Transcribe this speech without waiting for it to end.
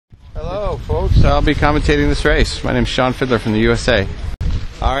Hello folks, I'll be commentating this race. My name's Sean Fiddler from the USA.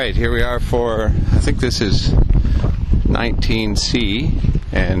 Alright, here we are for, I think this is 19C,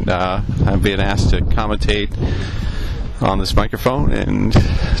 and I'm being asked to commentate on this microphone and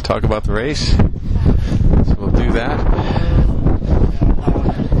talk about the race. So we'll do that.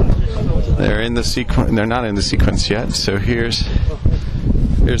 They're in the sequence. They're not in the sequence yet. So here's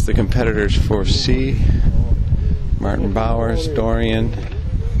the competitors for C. Martin Bowers, Dorian.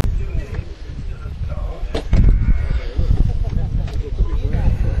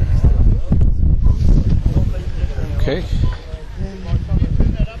 Okay.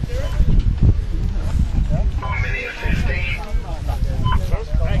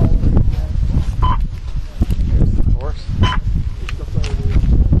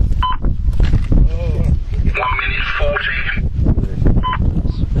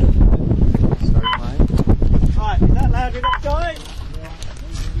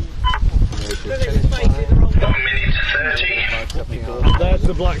 That's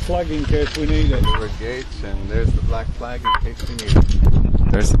the black flag in case we need it. Over gates, and there's the black flag in case we need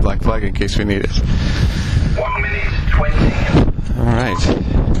it. There's the black flag in case we need it. 1 minute 20. All right.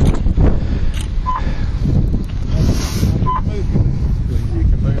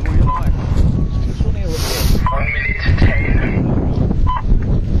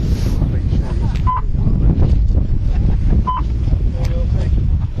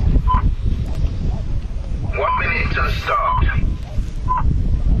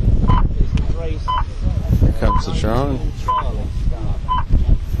 Here comes the drone.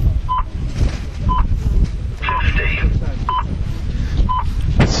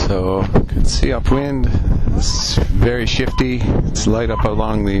 50. So, you can see upwind. It's very shifty. It's light up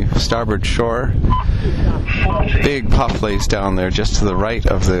along the starboard shore. Big puff lays down there just to the right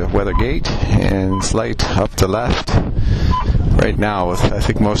of the weather gate, and it's light up the left. Right now, I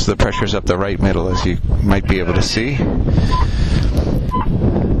think most of the pressure's up the right middle, as you might be able to see.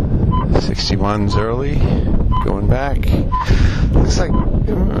 61's early, going back. Looks like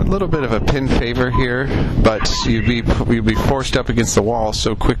a little bit of a pin favor here, but you'd be forced up against the wall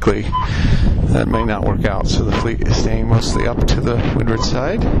so quickly that may not work out. So the fleet is staying mostly up to the windward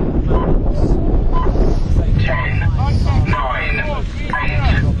side. 10, 9, 8,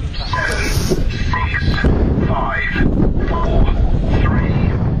 7, 6, 5, 4,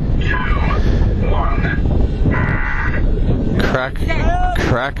 3, 2, 1.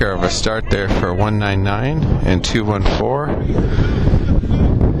 Cracker of a start there for 199 and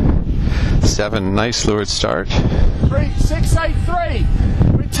 214. 7, nice lured start. 683.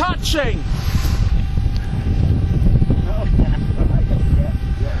 We're touching.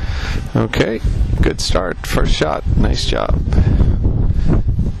 Okay, good start. First shot, nice job.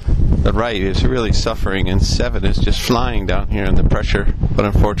 The right is really suffering, and 7 is just flying down here in the pressure, but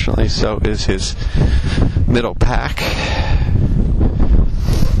unfortunately so is his middle pack.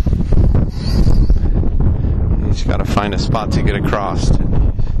 He's got to find a spot to get across.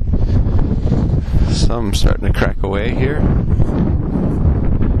 Some starting to crack away here.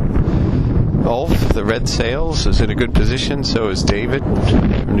 Ulf, the red sails, is in a good position. So is David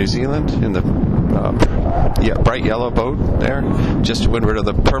from New Zealand in the bright yellow boat there, just to windward of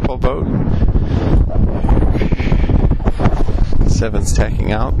the purple boat. 7's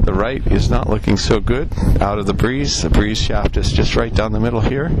tacking out. The right is not looking so good. Out of the breeze. The breeze shaft is just right down the middle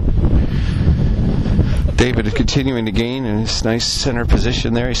here. David is continuing to gain in his nice center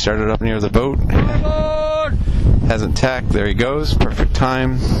position there. He started up near the boat. Hasn't tacked. There he goes. Perfect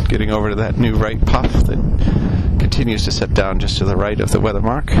time. Getting over to that new right puff that continues to set down just to the right of the weather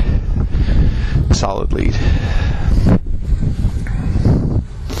mark. Solid lead.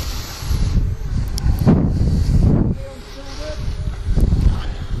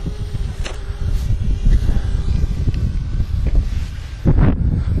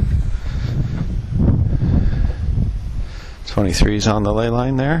 .23's on the ley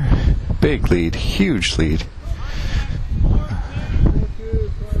line there. Big lead, huge lead.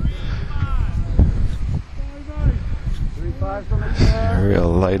 Real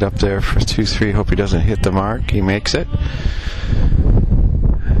light up there for 2-3. Hope he doesn't hit the mark. He makes it.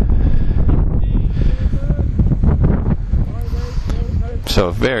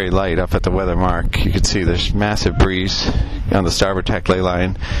 So very light up at the weather mark. You can see there's massive breeze on the starboard tack ley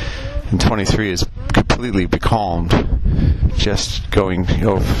line, and 23 is completely becalmed, just going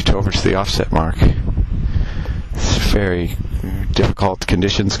over to the offset mark. It's very difficult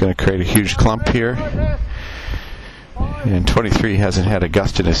conditions, going to create a huge clump here. And 23 hasn't had a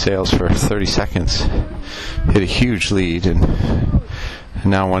gust in his sails for 30 seconds. Hit a huge lead, and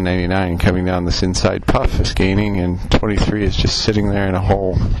now 199 coming down this inside puff is gaining, and 23 is just sitting there in a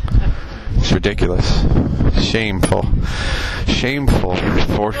hole. It's ridiculous. Shameful. Shameful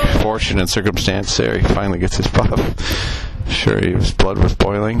fortune and circumstance there. He finally gets his pup. Sure, his blood was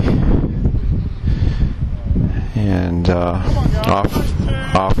boiling. And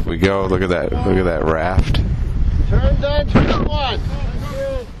off we go. Look at that raft. Turn down 21.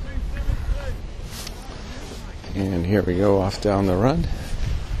 And here we go off down the run.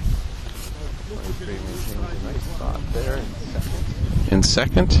 Nice spot there in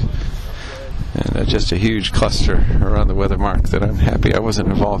second. And just a huge cluster around the weather mark that I'm happy I wasn't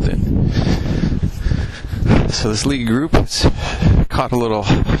involved in. So this lead group has caught a little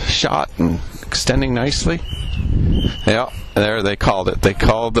shot and extending nicely. Yeah, there they called it. They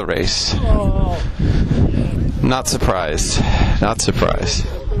called the race. Not surprised. Not surprised.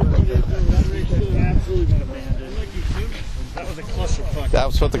 That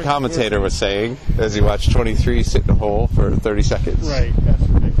was what the commentator was saying as he watched 23 sit in a hole for 30 seconds. Right, that's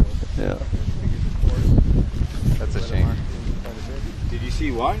ridiculous. Yeah. That's a shame. Did you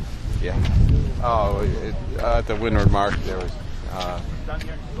see why? Yeah. Oh, at the windward mark there was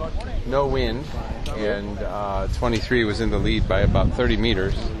no wind, and 23 was in the lead by about 30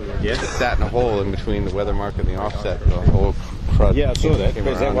 meters. Yes. It sat in a hole in between the weather mark and the offset. The whole crud. Yeah, I saw that. came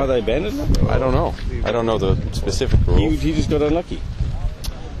Is that around why it. they abandoned it? I don't know. I don't know the specific rules. He just got unlucky.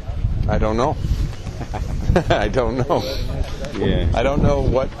 I don't know. I don't know. Yeah. I don't know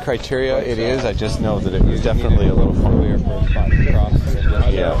what criteria it is. I just know that it was definitely a little further for a spot to cross.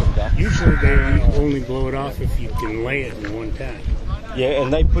 Yeah. Usually they only blow it off if you can lay it in one time. Yeah,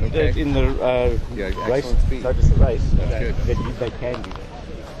 and they put it in the race, excellent speed. notice the race, Good. that they can do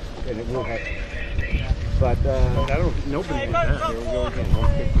that. And it will happen. But, I don't. Nobody did that. here we go again.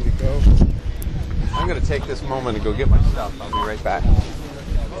 150 to go. I'm going to take this moment and go get my stuff. I'll be right back.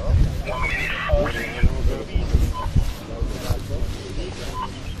 1 minute 40.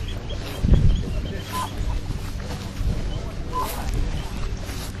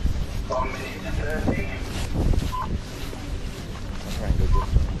 1 minute 30.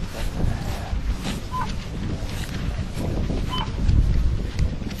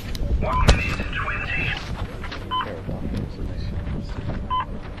 One minute 20.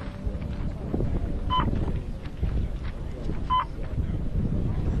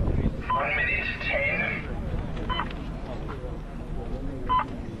 One minute 10.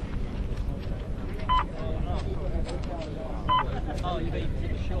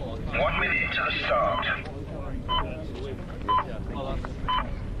 One minute to the start.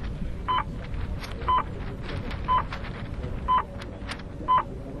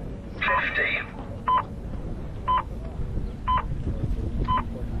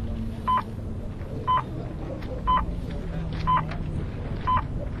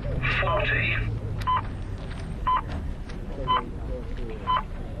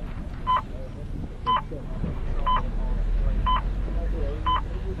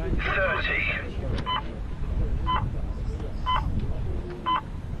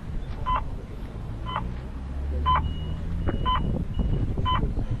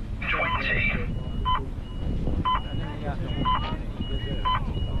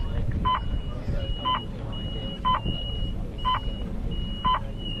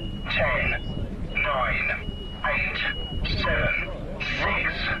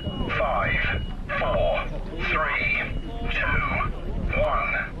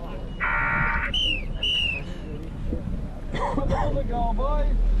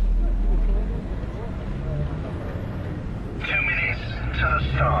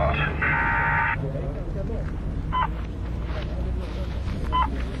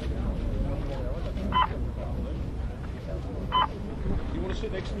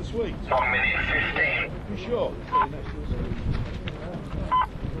 Sit next to the sweets. 1 minute 15. You sure? 1 minute 40.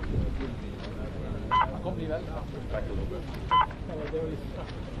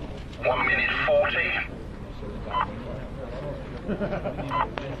 1 minute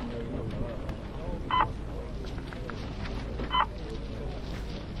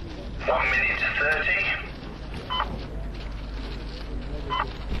 30.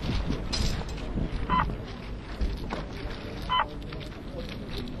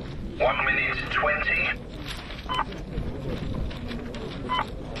 1 minute 20.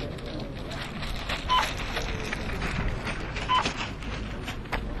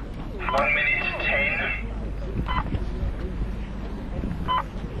 1 minute 10.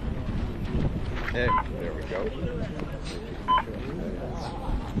 Hey, there we go.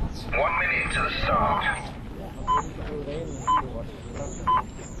 1 minute to the start.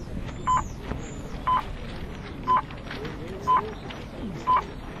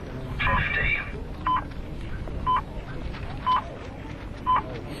 50.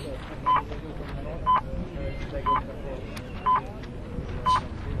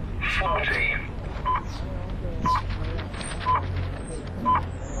 40.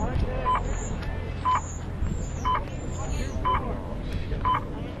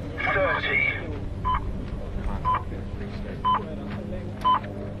 30.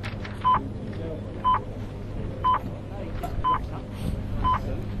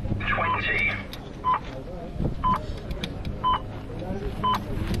 20.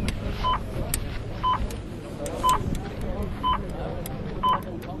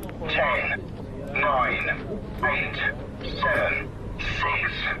 10, 9, 8, 7,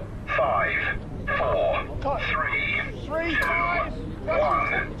 6, 5, 4, 3, 3, 2, 5,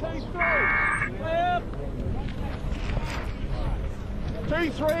 1. 2, 3. 2,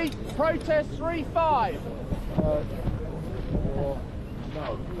 3, protest 3, 5.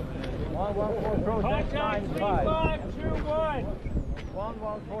 114 protest 95. 5, 2, 1.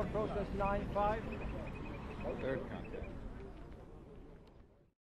 114 protest 95. Third contact.